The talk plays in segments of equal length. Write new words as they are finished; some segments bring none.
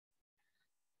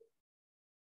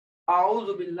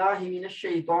أعوذ بالله من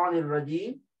الشيطان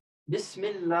الرجيم. بسم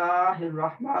الله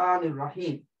الرحمن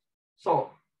الرحيم.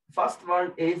 So first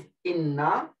word is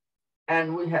inna,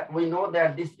 and we know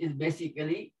that this is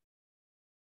basically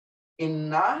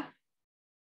inna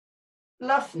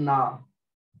plus na,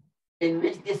 in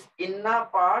which this inna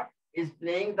part is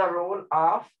playing the role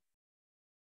of,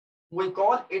 we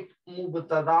call it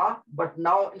mubtada, but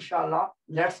now inshallah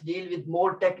let's deal with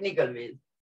more technical ways.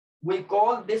 We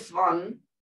call this one,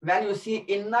 when you see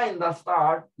inna in the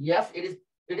start, yes, it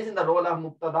is in the role of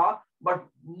mubtada, but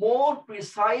more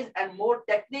precise and more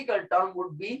technical term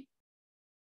would be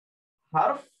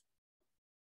harf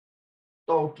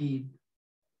tawqeed.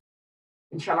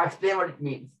 Inshallah, explain what it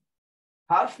means.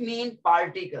 Harf mean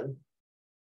particle.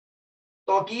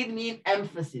 Tawqeed mean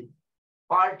emphasis.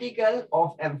 Particle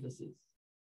of emphasis.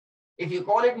 If you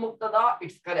call it mubtada,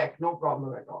 it's correct, no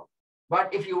problem at all.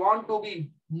 But if you want to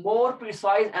be more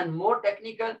precise and more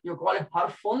technical, you call it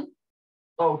harfun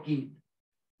tawqeed.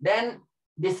 Then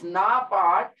this na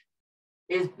part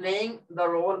is playing the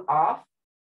role of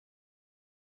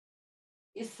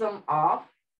ism of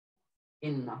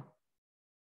inna.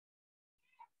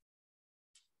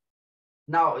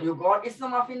 Now you got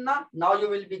ism of inna. Now you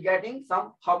will be getting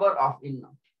some khabar of inna.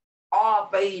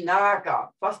 A'tainaka.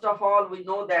 First of all, we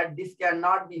know that this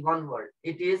cannot be one word.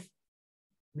 It is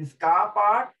this ka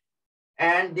part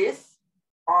and this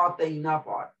a'taina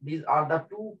part. These are the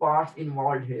two parts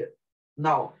involved here.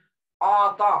 Now,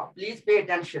 ata, please pay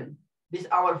attention. This is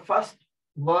our first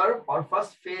verb or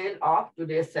first fail of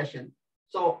today's session.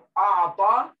 So,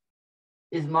 ata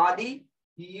is madi,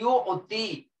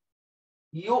 yu'ti.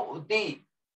 Yu'ti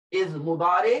is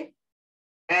mudare,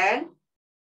 and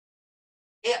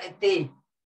i'ti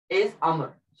is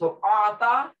amr. So,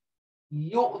 ata,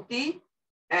 yu'ti,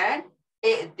 and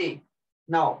i'ti.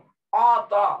 Now,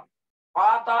 ata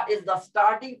is the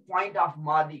starting point of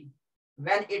madi.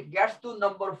 When it gets to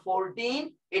number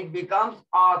 14, it becomes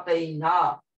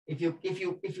ataina. If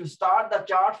you start the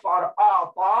chart for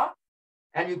ata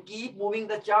and you keep moving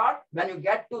the chart, when you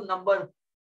get to number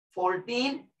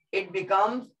 14, it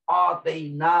becomes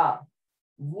ataina.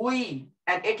 We,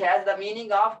 and it has the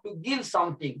meaning of to give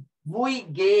something. We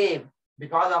gave,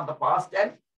 because of the past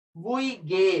tense. We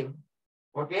gave.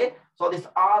 Okay, so this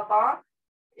ata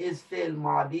is fi'l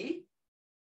madi,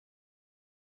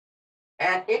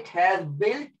 and it has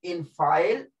built-in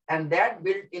file, and that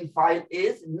built-in file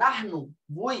is nahnu,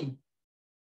 we.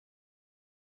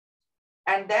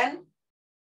 And then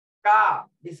ka,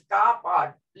 this ka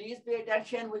part, please pay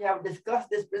attention. We have discussed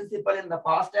this principle in the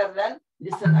past as well.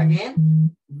 Listen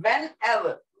again.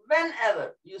 Whenever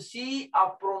you see a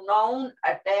pronoun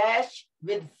attached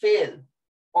with fi'l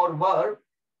or verb,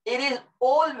 it is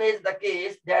always the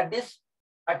case that this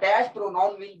attached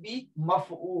pronoun will be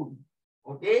maf'ul.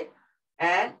 Okay,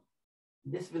 and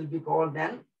this will be called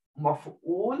then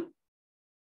maf'ul.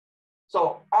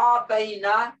 So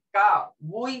atayna ka,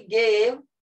 we gave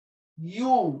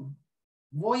you.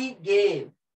 We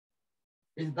gave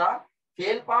is the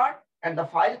fail part and the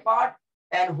file part,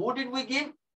 and who did we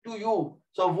give? To you.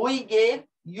 So we gave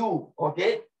you.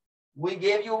 Okay, we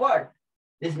gave you what?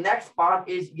 This next part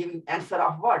is giving answer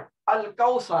of what? Al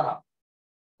Kauthar.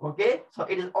 Okay, so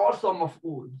it is also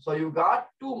maf'ul. So you got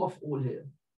two maf'ul here.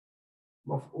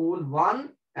 Maf'ul 1,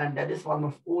 and that is one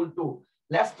maf'ul 2.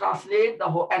 Let's translate the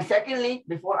whole. And secondly,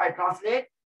 before I translate,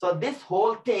 so this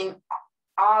whole thing,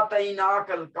 Atainak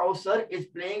al Kauthar, is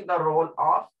playing the role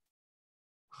of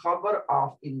khabar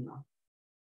of inna.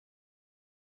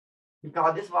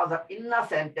 Because this was an inna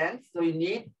sentence, so you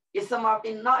need ism of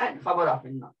inna and khabar of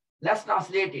inna. Let's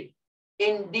translate it.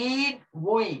 Indeed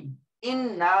we,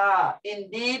 inna,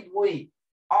 indeed we,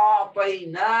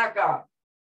 Atainaka,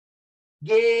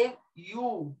 gave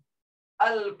you,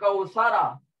 al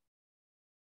Kauthara.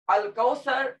 Al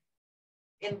Kauthar,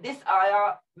 in this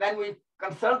ayah, when we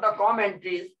consult the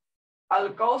commentaries, al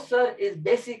Kauthar is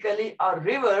basically a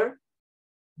river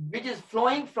which is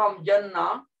flowing from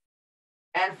Jannah,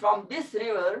 and from this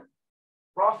river,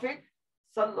 Prophet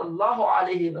sallallahu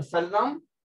alaihi wasallam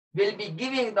will be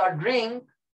giving the drink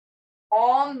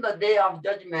on the day of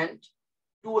judgment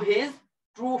to his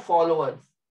true followers.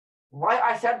 Why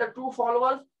I said the true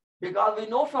followers? Because we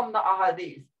know from the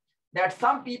ahadith that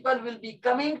some people will be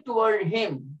coming toward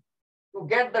him to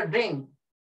get the drink,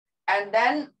 and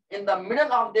then in the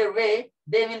middle of their way,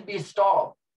 they will be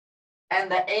stopped.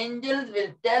 And the angels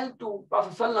will tell to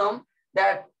Prophet ﷺ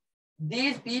that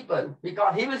these people,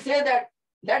 because he will say that,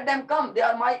 let them come, they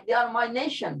are my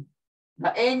nation.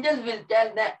 The angels will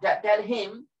tell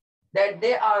him that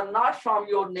they are not from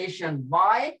your nation.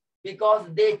 Why? because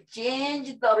they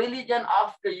changed the religion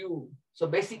after you. So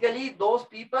basically, those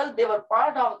people, they were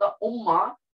part of the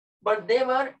Ummah, but they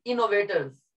were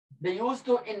innovators. They used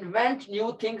to invent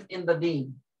new things in the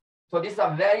deen. So this is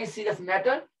a very serious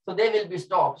matter. So they will be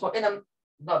stopped. So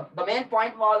the main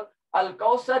point was al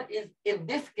Kauthar is, in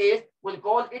this case, we'll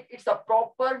call it, it's a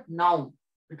proper noun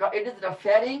because it is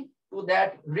referring to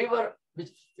that river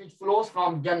which flows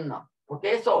from Jannah.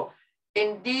 Okay, so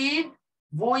indeed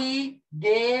we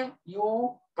gave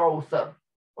you Kauthar.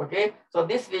 Okay, so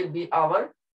this will be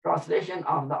our translation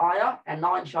of the ayah. And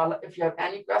now, inshallah, if you have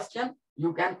any question,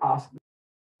 you can ask me.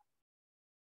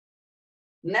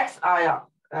 Next ayah.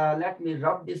 Let me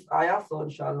rub this ayah so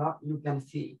inshallah you can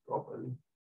see it properly.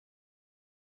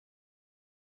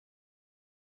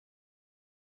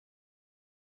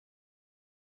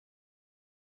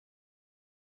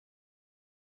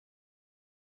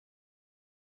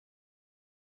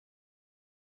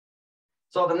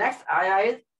 So the next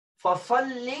ayah is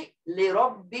فَصَلِّ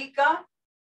لِرَبِّكَ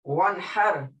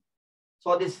وَانْحَرْ.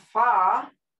 So this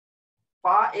fa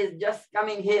is just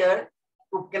coming here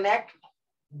to connect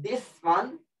this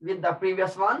one with the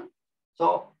previous one.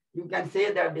 So you can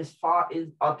say that this fa is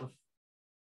atf.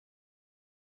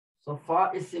 So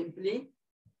fa is simply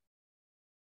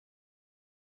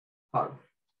harf.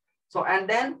 So and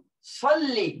then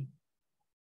salli,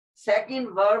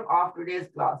 second verb of today's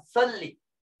class, salli.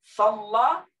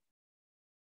 Salla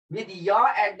with ya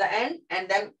at the end and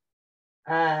then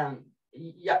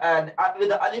with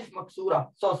the alif maksura.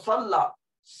 So salla,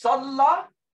 salla,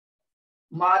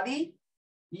 madi,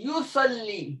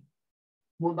 yusalli,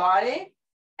 mudare,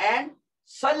 and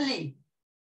salli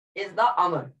is the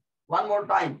amr. One more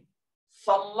time.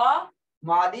 Salla,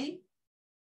 madi,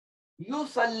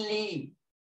 yusalli,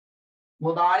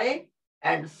 mudare,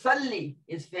 and salli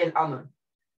is fail amr.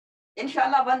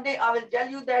 Inshallah, one day I will tell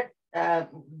you that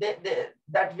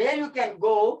that where you can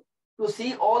go to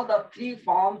see all the three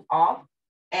forms of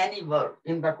any verb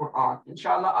in the Quran.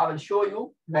 Inshallah, I will show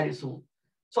you very soon.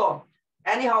 So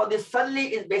anyhow, this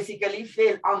salli is basically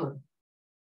fail amr.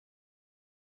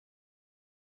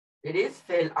 It is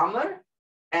fail amr,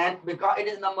 and because it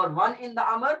is number one in the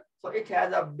amr, so it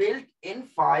has a built-in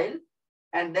file,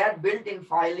 and that built-in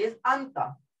file is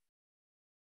anta.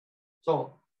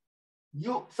 So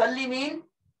you salli mean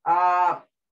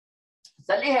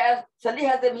salli has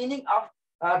the meaning of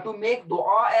to make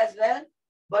dua as well,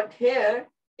 but here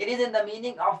it is in the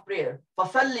meaning of prayer.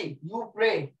 Fasalli, you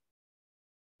pray.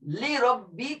 Li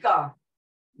rabbika,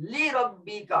 li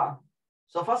rabbika.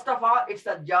 So first of all, it's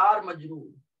a jar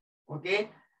majroor. Okay,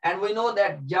 and we know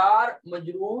that jar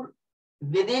majroor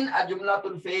within a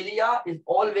jumlatul failiyah is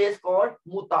always called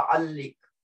muta'alliq.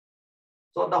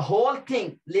 So the whole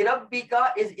thing, li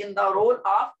rabbika, is in the role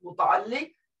of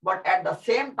muta'alliq, but at the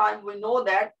same time we know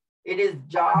that it is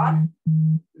jar,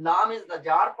 lam is the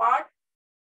jar part,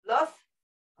 plus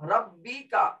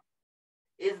rabbika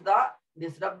is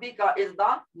this rabbika is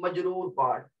the majroor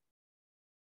part.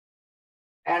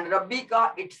 And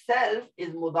rabbika itself is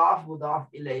mudaf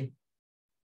ilayh.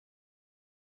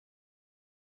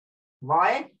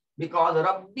 Why? Because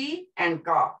rabbi and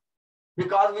ka.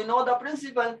 Because we know the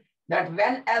principle that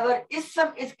whenever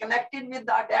ism is connected with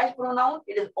the attached pronoun,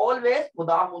 it is always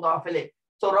mudaf ilayh.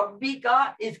 So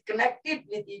rabbika is connected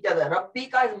with each other.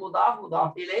 Rabbika is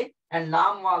mudaf ilayh and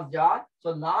lam was jar.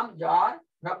 So lam jar,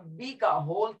 rabbika,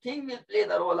 whole thing will play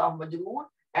the role of majroor,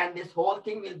 and this whole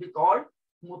thing will be called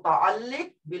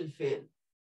muta'alliq bil fail.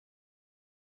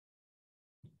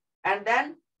 And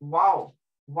then wow.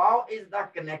 Wow is the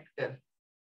connector.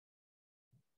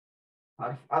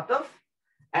 Harf ataf.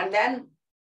 And then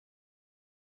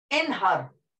in her.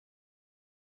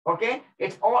 Okay,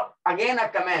 it's all again a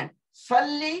command.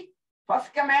 Salli,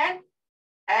 first command,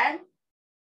 and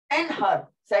in her,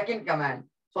 second command.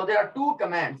 So there are two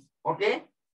commands. Okay.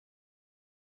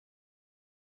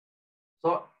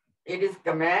 So it is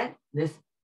command, this,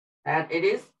 and it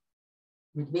is,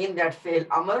 which means that fail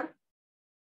amr,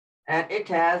 and it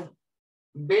has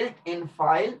built-in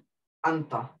file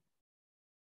anta.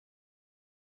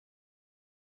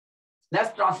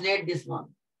 Let's translate this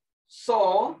one.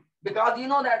 So, because you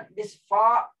know that this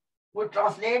fa, we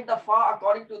translate the fa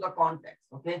according to the context.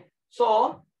 Okay.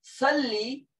 So,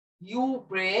 salli, you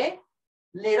pray,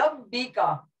 li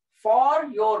rabbika, for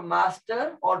your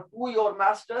master or to your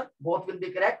master, both will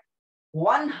be correct.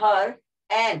 One her,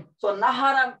 and so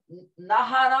nahara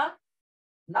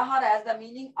has the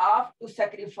meaning of to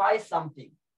sacrifice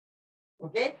something.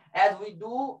 Okay, as we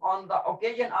do on the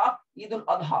occasion of Eid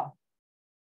al-Adha.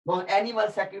 Those animal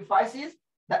sacrifices,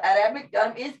 the Arabic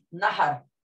term is nahar.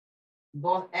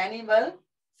 Those animal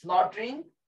slaughtering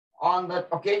on the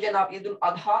occasion of Eid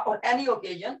al-Adha or any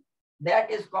occasion,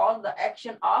 that is called the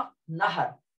action of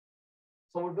nahar.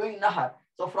 So we're doing nahar.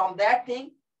 So from that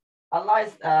thing, Allah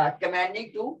is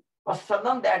commanding to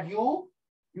Wasallam that you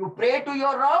pray to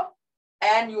your Rabb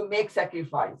and you make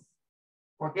sacrifice.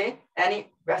 Okay?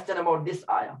 Any question about this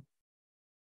ayah?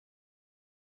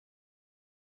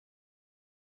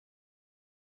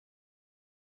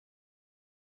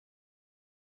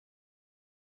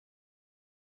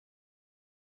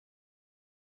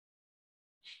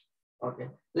 Okay,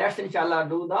 let's inshallah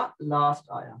do the last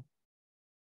ayah.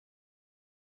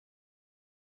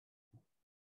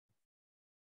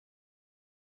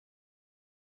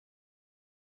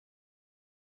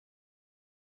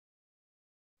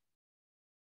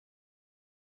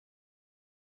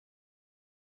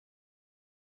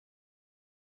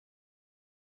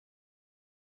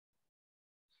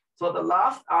 So the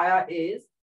last ayah is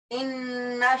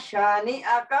Inna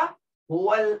shani'aka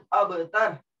huwal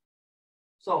abtar.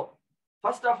 So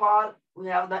first of all, we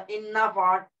have the inna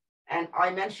part, and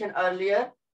I mentioned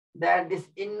earlier that this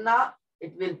inna,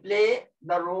 it will play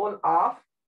the role of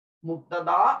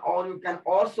mubtada, or you can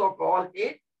also call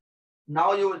it,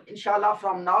 now you will, inshallah,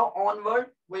 from now onward,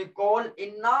 we call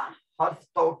inna harf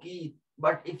tawqeed.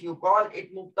 But if you call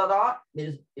it mubtada,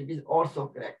 it is also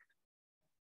correct.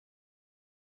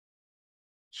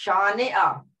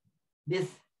 Shani'a, this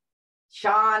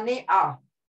shani'a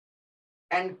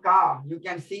and ka, you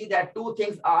can see that two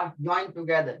things are joined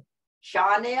together.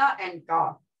 Shani'a and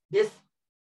ka. This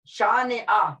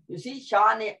shani'a, you see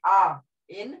shani'a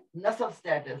in nasab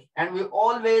status. And we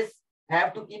always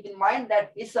have to keep in mind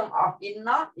that ism of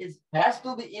inna has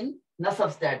to be in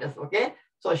nasab status. Okay.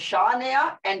 So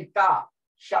shani'a and ka.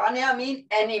 Shani'a mean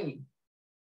enemy.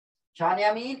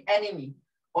 Shani'a mean enemy.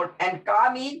 And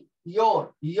ka mean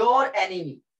your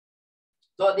enemy.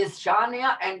 So this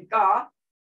shani'a and ka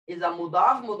is a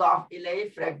mudaf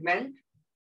ilayh fragment.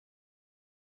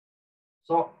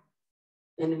 So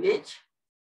in which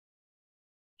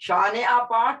shani'a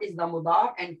part is the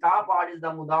mudaf and ka part is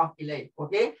the mudaf ilayh.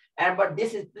 Okay, and but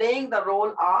this is playing the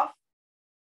role of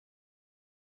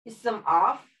ism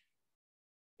of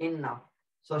inna.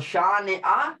 So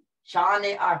shani'a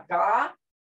ka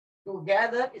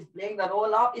together is playing the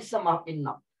role of ism of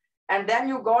inna. And then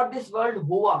you got this word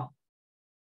huwa.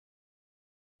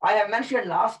 I have mentioned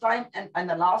last time and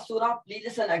the last surah, please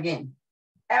listen again.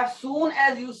 As soon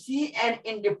as you see an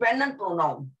independent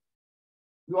pronoun,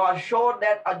 you are sure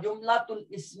that a jumlatul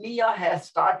ismiya has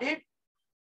started.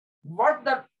 What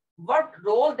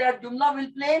role that jumla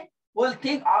will play, we'll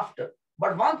think after.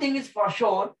 But one thing is for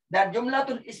sure, that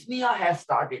jumlatul ismiya has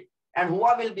started and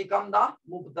huwa will become the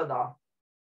mubtada.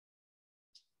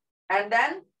 And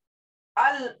then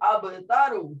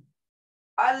al-abtaru.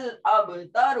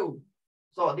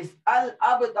 So this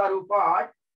al-abtaru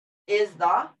part is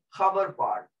the khabar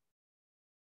part.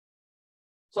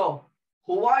 So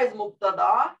huwa is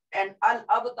mubtada and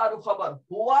al-abtaru khabar.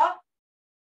 Huwa,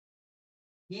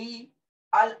 he,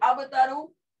 al-abtaru,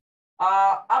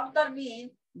 abtar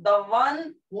means the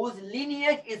one whose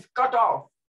lineage is cut off.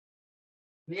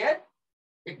 Clear?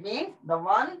 It means the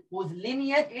one whose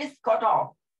lineage is cut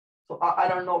off. So I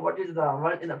don't know what is the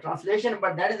word in the translation,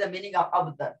 but that is the meaning of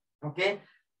abtar. Okay.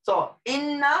 So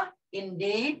inna,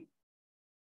 indeed,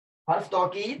 harf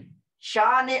tawqeed,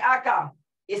 shani'aka,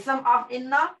 ism of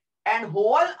inna, and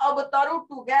huwal abtaru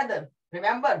together.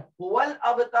 Remember, huwal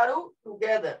abtaru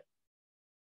together.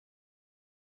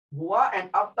 Huwa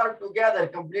and abtar together,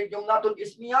 complete jumlatul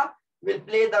ismiya, will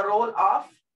play the role of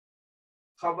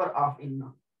khabar of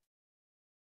inna.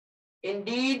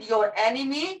 Indeed, your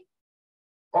enemy,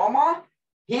 comma,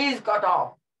 he is cut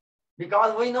off.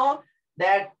 Because we know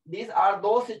that these are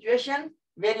those situations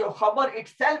where your khabar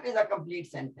itself is a complete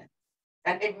sentence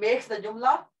and it makes the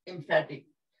jumla emphatic.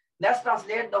 Let's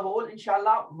translate the whole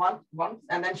inshallah once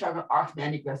and then shall ask me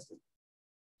any question.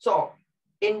 So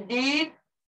indeed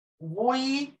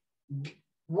we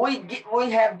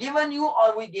have given you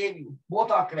or we gave you,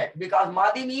 both are correct because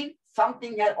madi means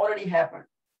something has already happened.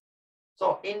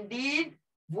 So indeed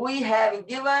we have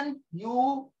given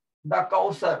you the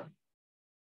Kauthar.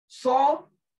 So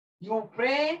you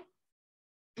pray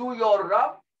to your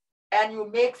Rabb and you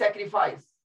make sacrifice.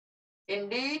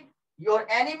 Indeed, your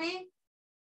enemy,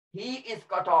 he is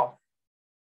cut off.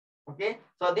 Okay,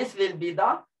 so this will be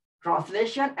the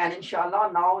translation, and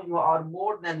inshallah now you are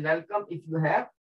more than welcome if you have